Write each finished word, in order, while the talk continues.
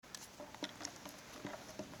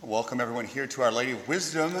Welcome everyone here to Our Lady of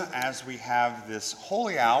Wisdom as we have this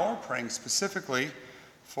holy hour praying specifically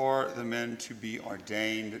for the men to be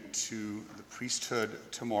ordained to the priesthood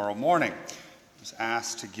tomorrow morning. I was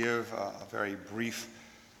asked to give a very brief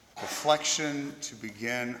reflection to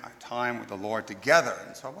begin our time with the Lord together.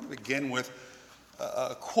 And so I want to begin with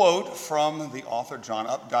a quote from the author John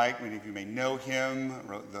Updike. Many of you may know him,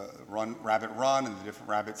 wrote the Rabbit Run and the Different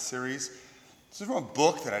Rabbits series. This is from a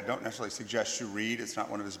book that I don't necessarily suggest you read. It's not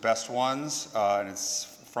one of his best ones, and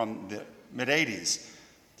it's from the mid-'80s.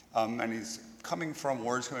 And he's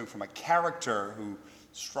words coming from a character who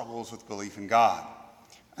struggles with belief in God.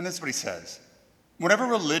 And this is what he says. Whenever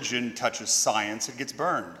religion touches science, it gets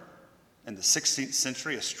burned. In the 16th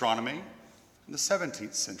century, astronomy. In the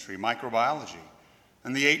 17th century, microbiology.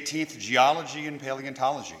 In the 18th, geology and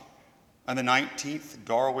paleontology. And the 19th,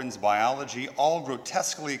 Darwin's biology, all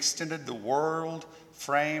grotesquely extended the world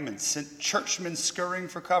frame and sent churchmen scurrying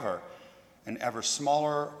for cover in ever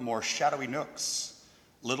smaller, more shadowy nooks,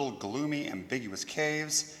 little gloomy, ambiguous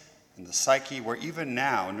caves in the psyche where even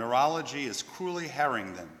now neurology is cruelly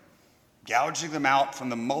harrying them, gouging them out from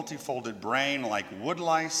the multifolded brain like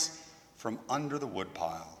woodlice from under the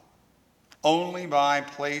woodpile. Only by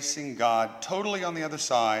placing God totally on the other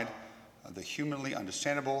side of the humanly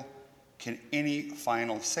understandable can any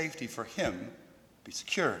final safety for him be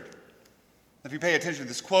secured. If you pay attention to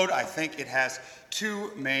this quote, I think it has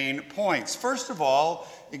two main points. First of all,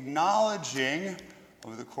 acknowledging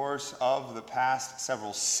over the course of the past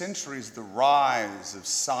several centuries the rise of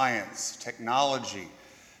science, technology,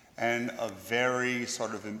 and a very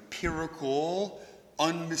sort of empirical,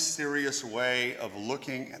 unmysterious way of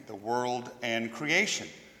looking at the world and creation.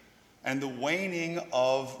 And the waning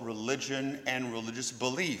of religion and religious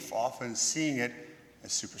belief, often seeing it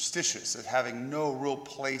as superstitious, as having no real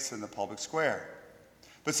place in the public square.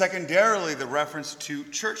 But secondarily, the reference to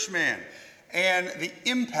churchmen and the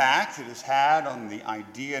impact it has had on the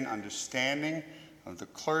idea and understanding of the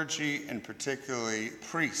clergy, and particularly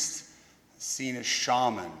priests, seen as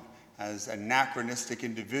shaman, as anachronistic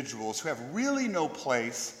individuals who have really no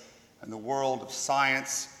place in the world of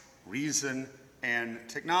science, reason, and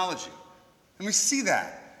technology. And we see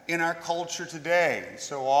that in our culture today.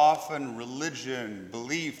 So often religion,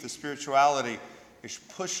 belief, the spirituality is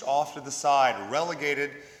pushed off to the side, relegated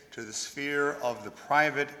to the sphere of the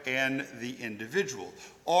private and the individual,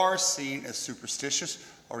 or seen as superstitious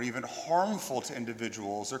or even harmful to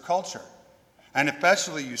individuals or culture. And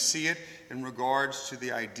especially you see it in regards to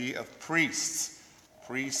the idea of priests.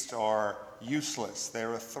 Priests are useless.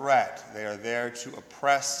 They're a threat. They are there to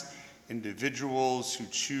oppress individuals who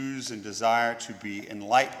choose and desire to be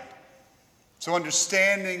enlightened. So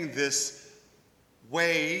understanding this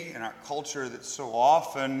way in our culture that so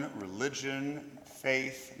often religion,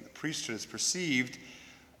 faith, and the priesthood is perceived,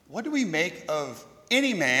 what do we make of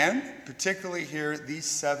any man, particularly here, these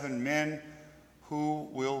 7 men who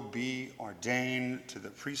will be ordained to the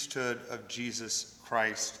priesthood of Jesus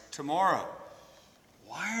Christ tomorrow?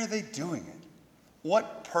 Why are they doing it?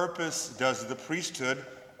 What purpose does the priesthood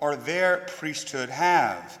or their priesthood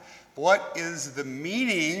have? What is the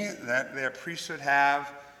meaning that their priesthood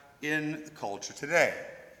have in the culture today?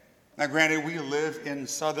 Now, granted, we live in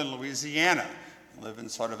southern Louisiana. We live in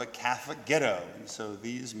sort of a Catholic ghetto, and so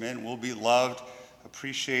these men will be loved,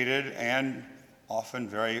 appreciated, and often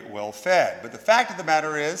very well fed. But the fact of the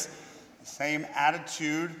matter is, the same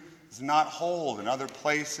attitude does not hold in other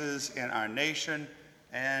places in our nation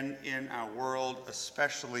and in our world,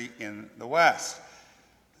 especially in the West.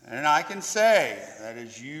 And I can say that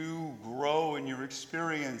as you grow in your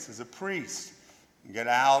experience as a priest and get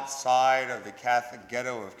outside of the Catholic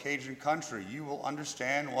ghetto of Cajun country, you will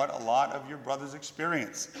understand what a lot of your brothers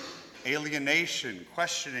experience. Alienation,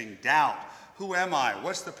 questioning, doubt. Who am I?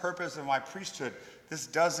 What's the purpose of my priesthood? This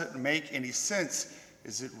doesn't make any sense.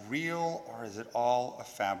 Is it real or is it all a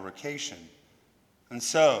fabrication? And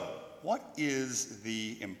so, what is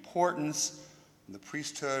the importance of the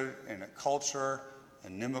priesthood in a culture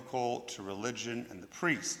inimical to religion and the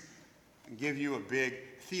priest? And give you a big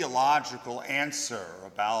theological answer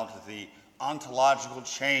about the ontological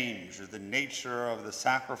change or the nature of the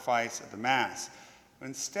sacrifice of the Mass. But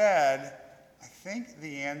instead, I think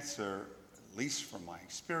the answer, at least from my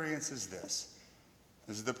experience, is this.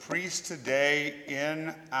 Is the priest today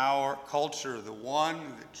in our culture, the one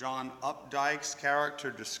that John Updike's character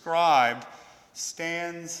described,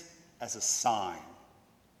 stands as a sign.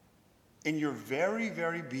 In your very,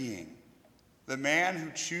 very being, the man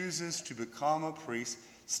who chooses to become a priest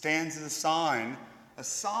stands as a sign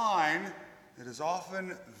that is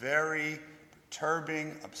often very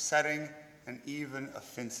perturbing, upsetting, and even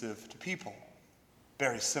offensive to people.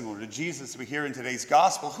 very similar to Jesus we hear in today's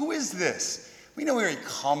gospel. Who is this? We know where he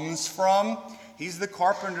comes from. He's the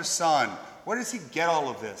carpenter's son. Where does he get all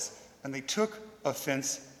of this? And they took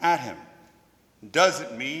offense at him. Does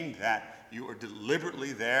it mean that you are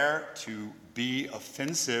deliberately there to be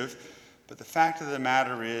offensive? But the fact of the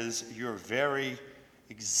matter is your very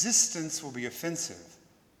existence will be offensive.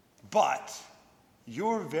 But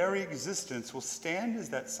your very existence will stand as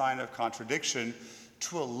that sign of contradiction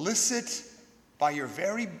to elicit by your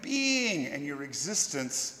very being and your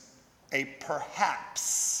existence a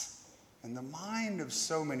perhaps in the mind of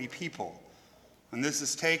so many people. And this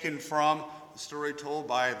is taken from a story told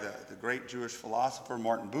by the great Jewish philosopher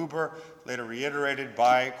Martin Buber, later reiterated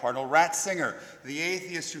by Cardinal Ratzinger, the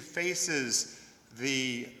atheist who faces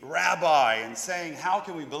the rabbi and saying, how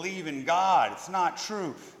can we believe in God? It's not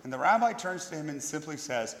true. And the rabbi turns to him and simply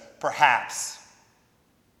says, perhaps.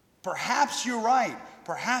 Perhaps you're right.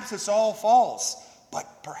 Perhaps it's all false.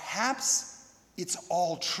 But perhaps it's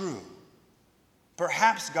all true.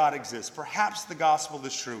 Perhaps God exists. Perhaps the gospel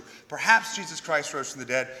is true. Perhaps Jesus Christ rose from the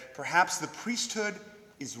dead. Perhaps the priesthood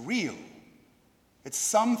is real. It's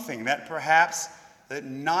something that perhaps that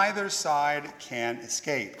neither side can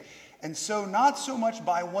escape. And so not so much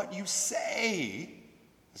by what you say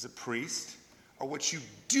as a priest or what you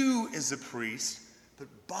do as a priest, but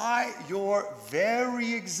by your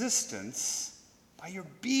very existence, by your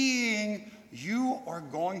being, you are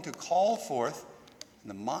going to call forth in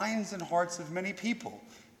the minds and hearts of many people,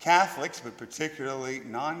 Catholics, but particularly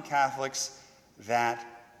non-Catholics, that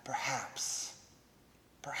perhaps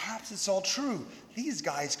it's all true. These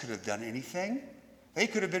guys could have done anything. They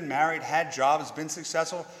could have been married, had jobs, been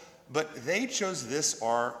successful, but they chose this,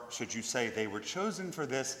 or should you say they were chosen for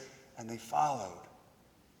this, and they followed.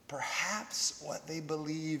 Perhaps what they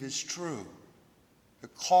believe is true to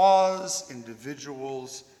cause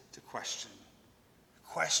individuals to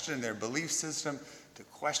question their belief system, to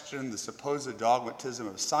question the supposed dogmatism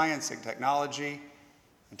of science and technology,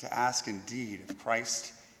 and to ask indeed if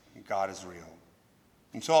Christ and God is real.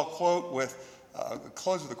 And so I'll close with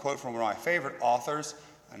a quote from one of my favorite authors.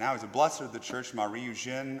 And now he's a blessed of the church, Marie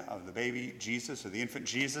Eugène, of the baby Jesus, or the infant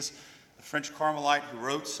Jesus, the French Carmelite who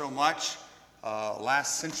wrote so much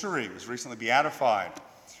last century, was recently beatified.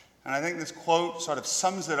 And I think this quote sort of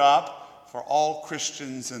sums it up for all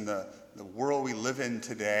Christians in the world we live in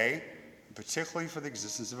today, and particularly for the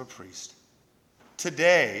existence of a priest.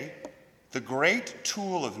 Today, the great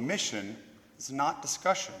tool of mission is not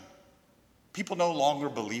discussion. People no longer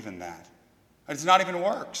believe in that. It's not even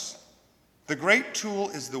works. The great tool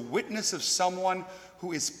is the witness of someone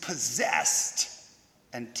who is possessed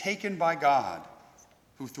and taken by God,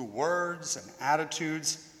 who through words and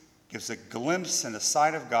attitudes gives a glimpse and a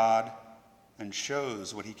sight of God and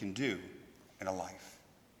shows what he can do in a life.